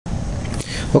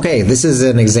Okay, this is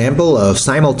an example of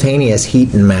simultaneous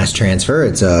heat and mass transfer.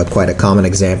 It's quite a common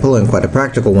example and quite a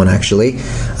practical one, actually.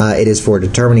 It is for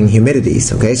determining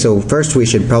humidities. Okay, so first we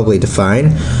should probably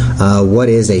define what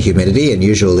is a humidity, and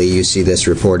usually you see this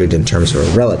reported in terms of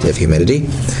a relative humidity.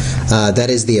 That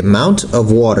is the amount of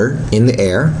water in the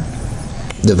air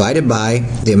divided by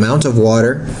the amount of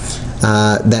water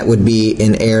that would be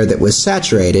in air that was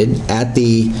saturated at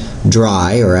the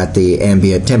dry or at the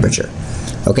ambient temperature.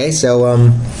 Okay, so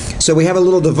we have a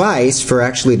little device for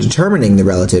actually determining the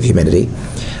relative humidity,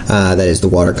 that is the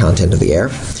water content of the air,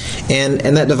 and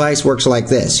that device works like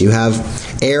this. You have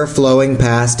air flowing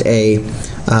past a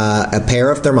pair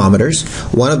of thermometers.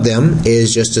 One of them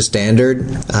is just a standard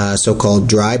so-called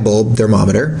dry bulb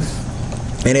thermometer,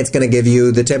 and it's going to give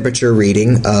you the temperature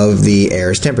reading of the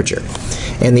air's temperature.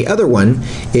 And the other one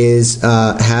is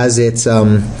has its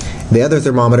the other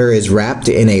thermometer is wrapped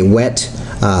in a wet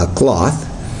cloth.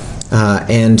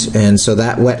 And so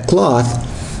that wet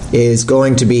cloth is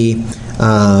going to be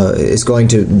there's going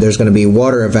to be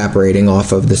water evaporating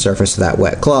off of the surface of that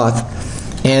wet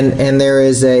cloth, and there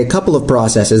is a couple of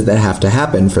processes that have to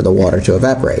happen for the water to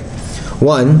evaporate.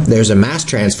 One, there's a mass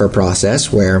transfer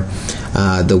process where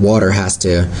the water has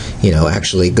to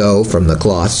actually go from the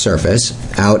cloth surface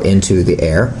out into the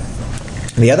air.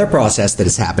 The other process that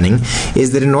is happening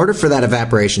is that in order for that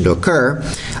evaporation to occur,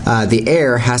 the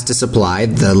air has to supply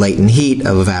the latent heat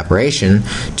of evaporation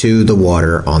to the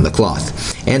water on the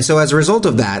cloth. And so as a result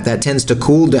of that, that tends to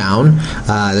cool down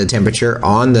the temperature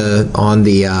on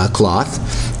the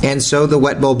cloth. And so the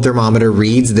wet bulb thermometer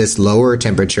reads this lower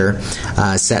temperature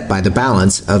set by the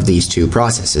balance of these two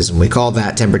processes. And we call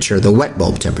that temperature the wet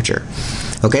bulb temperature.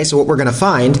 Okay, so what we're going to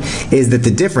find is that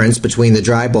the difference between the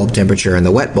dry bulb temperature and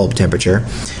the wet bulb temperature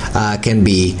can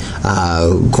be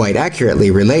quite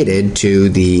accurately related to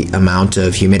the amount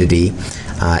of humidity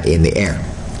in the air.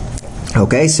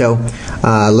 Okay, so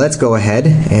let's go ahead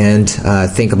and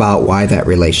think about why that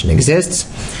relation exists.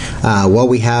 Well,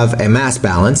 we have a mass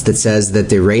balance that says that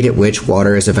the rate at which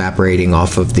water is evaporating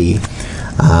off of the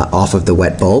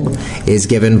wet bulb is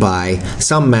given by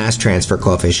some mass transfer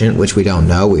coefficient, which we don't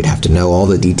know. We'd have to know all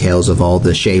the details of all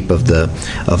the shape of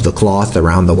the cloth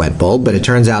around the wet bulb, but it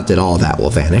turns out that all of that will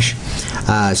vanish.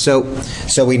 So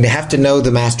we have to know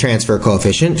the mass transfer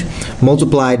coefficient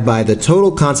multiplied by the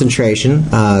total concentration.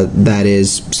 That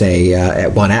is, say,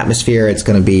 at 1 atmosphere, it's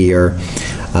going to be your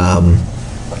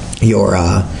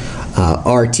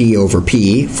RT over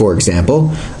P, for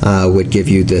example, would give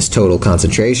you this total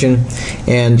concentration,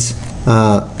 and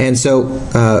so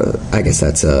I guess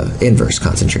that's inverse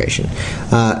concentration.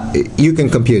 You can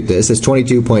compute this as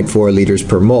 22.4 liters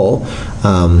per mole,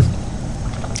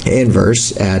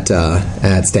 inverse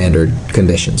at standard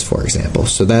conditions, for example.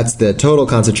 So that's the total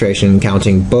concentration,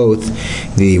 counting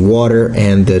both the water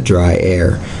and the dry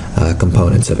air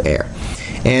components of air,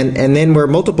 and then we're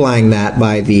multiplying that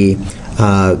by the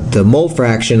mole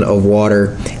fraction of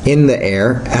water in the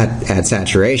air at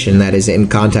saturation, that is in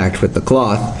contact with the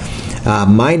cloth,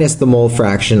 minus the mole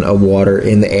fraction of water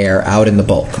in the air out in the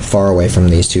bulk, far away from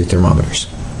these two thermometers.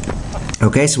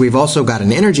 Okay, so we've also got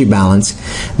an energy balance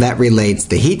that relates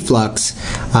the heat flux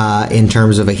in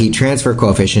terms of a heat transfer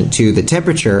coefficient to the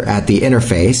temperature at the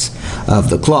interface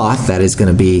of the cloth, that is going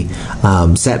to be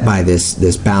set by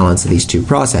this balance of these two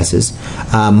processes,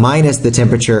 minus the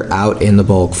temperature out in the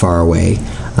bulk far away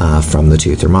from the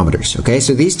two thermometers. Okay,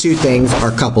 so these two things are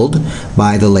coupled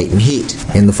by the latent heat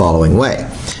in the following way.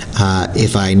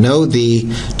 If I know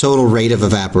the total rate of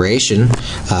evaporation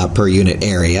per unit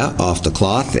area off the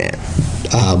cloth,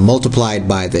 multiplied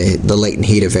by the latent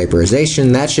heat of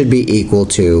vaporization, that should be equal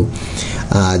to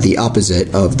the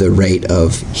opposite of the rate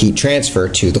of heat transfer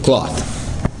to the cloth.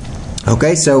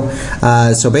 Okay, so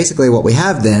basically what we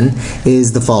have then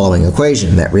is the following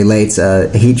equation that relates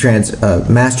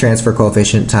mass transfer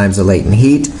coefficient times the latent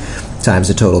heat times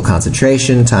the total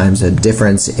concentration times a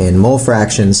difference in mole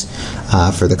fractions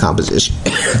for the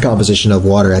composition of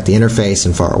water at the interface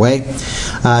and far away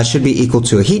should be equal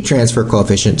to a heat transfer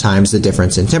coefficient times the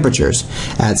difference in temperatures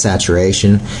at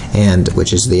saturation, and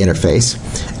which is the interface,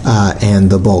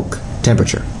 and the bulk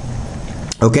temperature.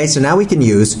 Okay, so now we can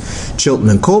use Chilton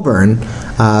and Colburn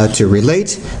to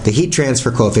relate the heat transfer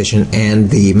coefficient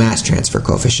and the mass transfer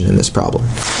coefficient in this problem.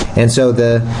 And so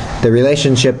the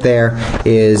relationship there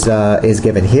is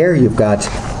given here. You've got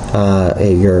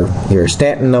your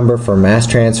Stanton number for mass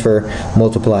transfer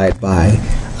multiplied by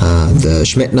the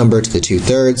Schmidt number to the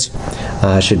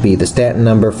 2/3 should be the Stanton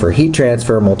number for heat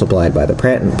transfer multiplied by the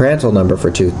Prandtl number for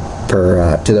to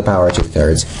the power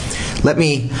 2/3. Let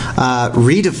me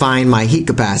redefine my heat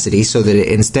capacity so that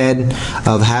instead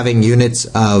of having units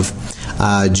of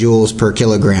joules per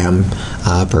kilogram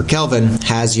per Kelvin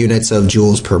has units of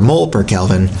joules per mole per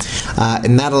Kelvin,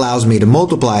 and that allows me to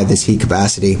multiply this heat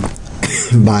capacity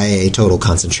by a total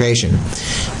concentration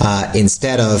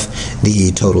instead of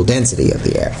the total density of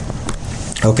the air.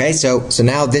 Okay, so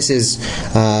now this is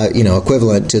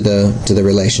equivalent to the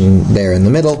relation there in the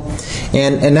middle,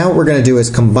 and now what we're going to do is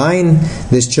combine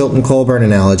this Chilton-Colburn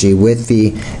analogy with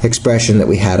the expression that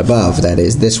we had above, that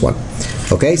is this one.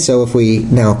 Okay, so if we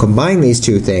now combine these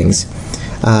two things,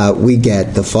 we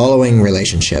get the following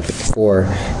relationship for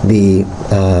the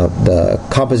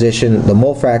composition, the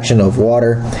mole fraction of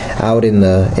water out in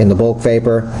the bulk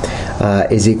vapor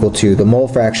is equal to the mole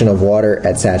fraction of water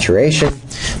at saturation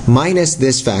minus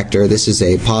this factor. This is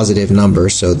a positive number,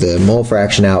 so the mole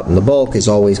fraction out in the bulk is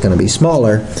always going to be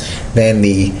smaller than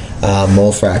the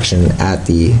mole fraction at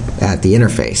the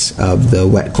interface of the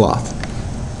wet cloth.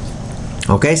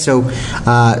 Okay, so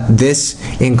this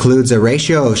includes a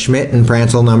ratio of Schmidt and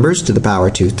Prandtl numbers to the power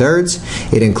 2/3.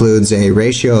 It includes a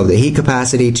ratio of the heat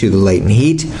capacity to the latent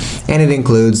heat, and it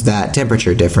includes that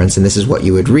temperature difference, and this is what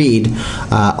you would read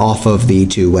off of the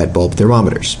two wet bulb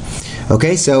thermometers.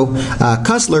 Okay, so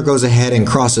Kussler goes ahead and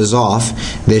crosses off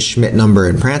this Schmidt number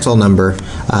and Prandtl number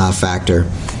factor.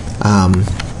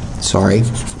 Sorry,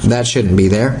 that shouldn't be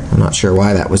there. I'm not sure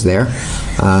why that was there.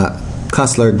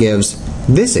 Kussler gives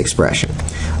this expression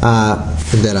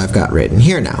that I've got written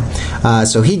here now.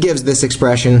 So he gives this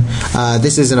expression.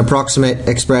 This is an approximate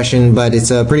expression, but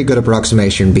it's a pretty good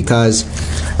approximation because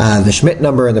the Schmidt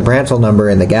number and the Prandtl number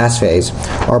in the gas phase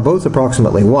are both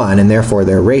approximately 1, and therefore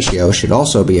their ratio should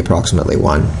also be approximately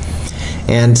 1.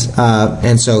 And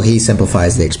so he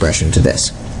simplifies the expression to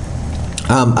this.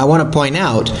 I want to point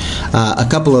out a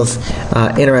couple of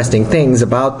interesting things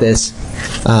about this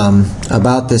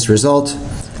result.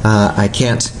 I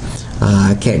can't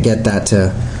get that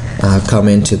to come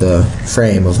into the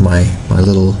frame of my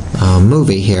little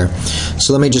movie here.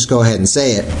 So let me just go ahead and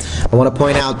say it. I want to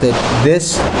point out that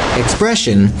this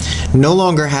expression no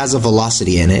longer has a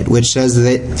velocity in it, which says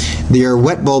that your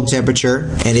wet bulb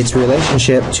temperature and its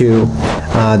relationship to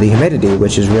the humidity,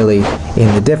 which is really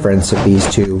in the difference of these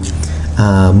two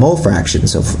mole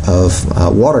fractions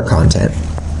of water content,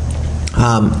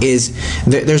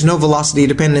 there's no velocity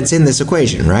dependence in this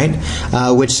equation, right?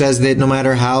 Which says that no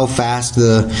matter how fast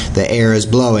the air is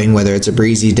blowing, whether it's a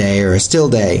breezy day or a still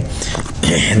day,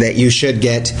 that you should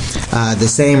get the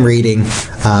same reading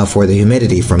for the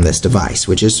humidity from this device,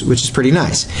 which is pretty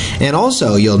nice. And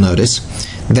also, you'll notice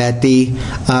that the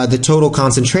total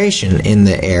concentration in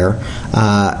the air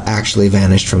actually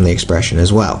vanished from the expression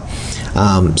as well.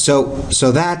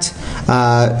 So that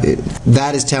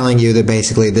is telling you that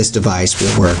basically this device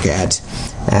will work at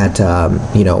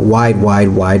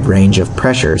wide range of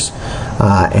pressures,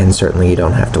 and certainly you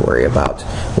don't have to worry about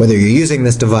whether you're using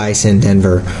this device in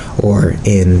Denver or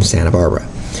in Santa Barbara.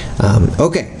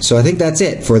 Okay, so I think that's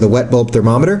it for the wet bulb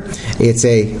thermometer. It's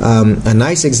a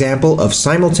nice example of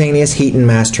simultaneous heat and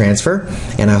mass transfer,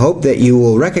 and I hope that you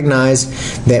will recognize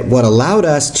that what allowed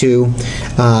us to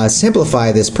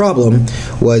simplify this problem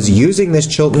was using this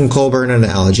Chilton-Colburn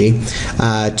analogy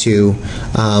to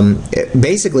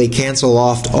basically cancel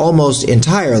off almost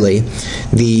entirely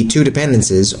the two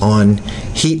dependencies on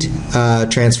heat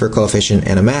transfer coefficient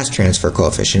and a mass transfer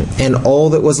coefficient, and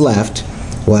all that was left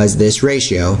was this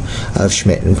ratio of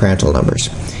Schmidt and Prandtl numbers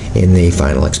in the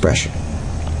final expression.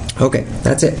 Okay,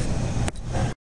 that's it.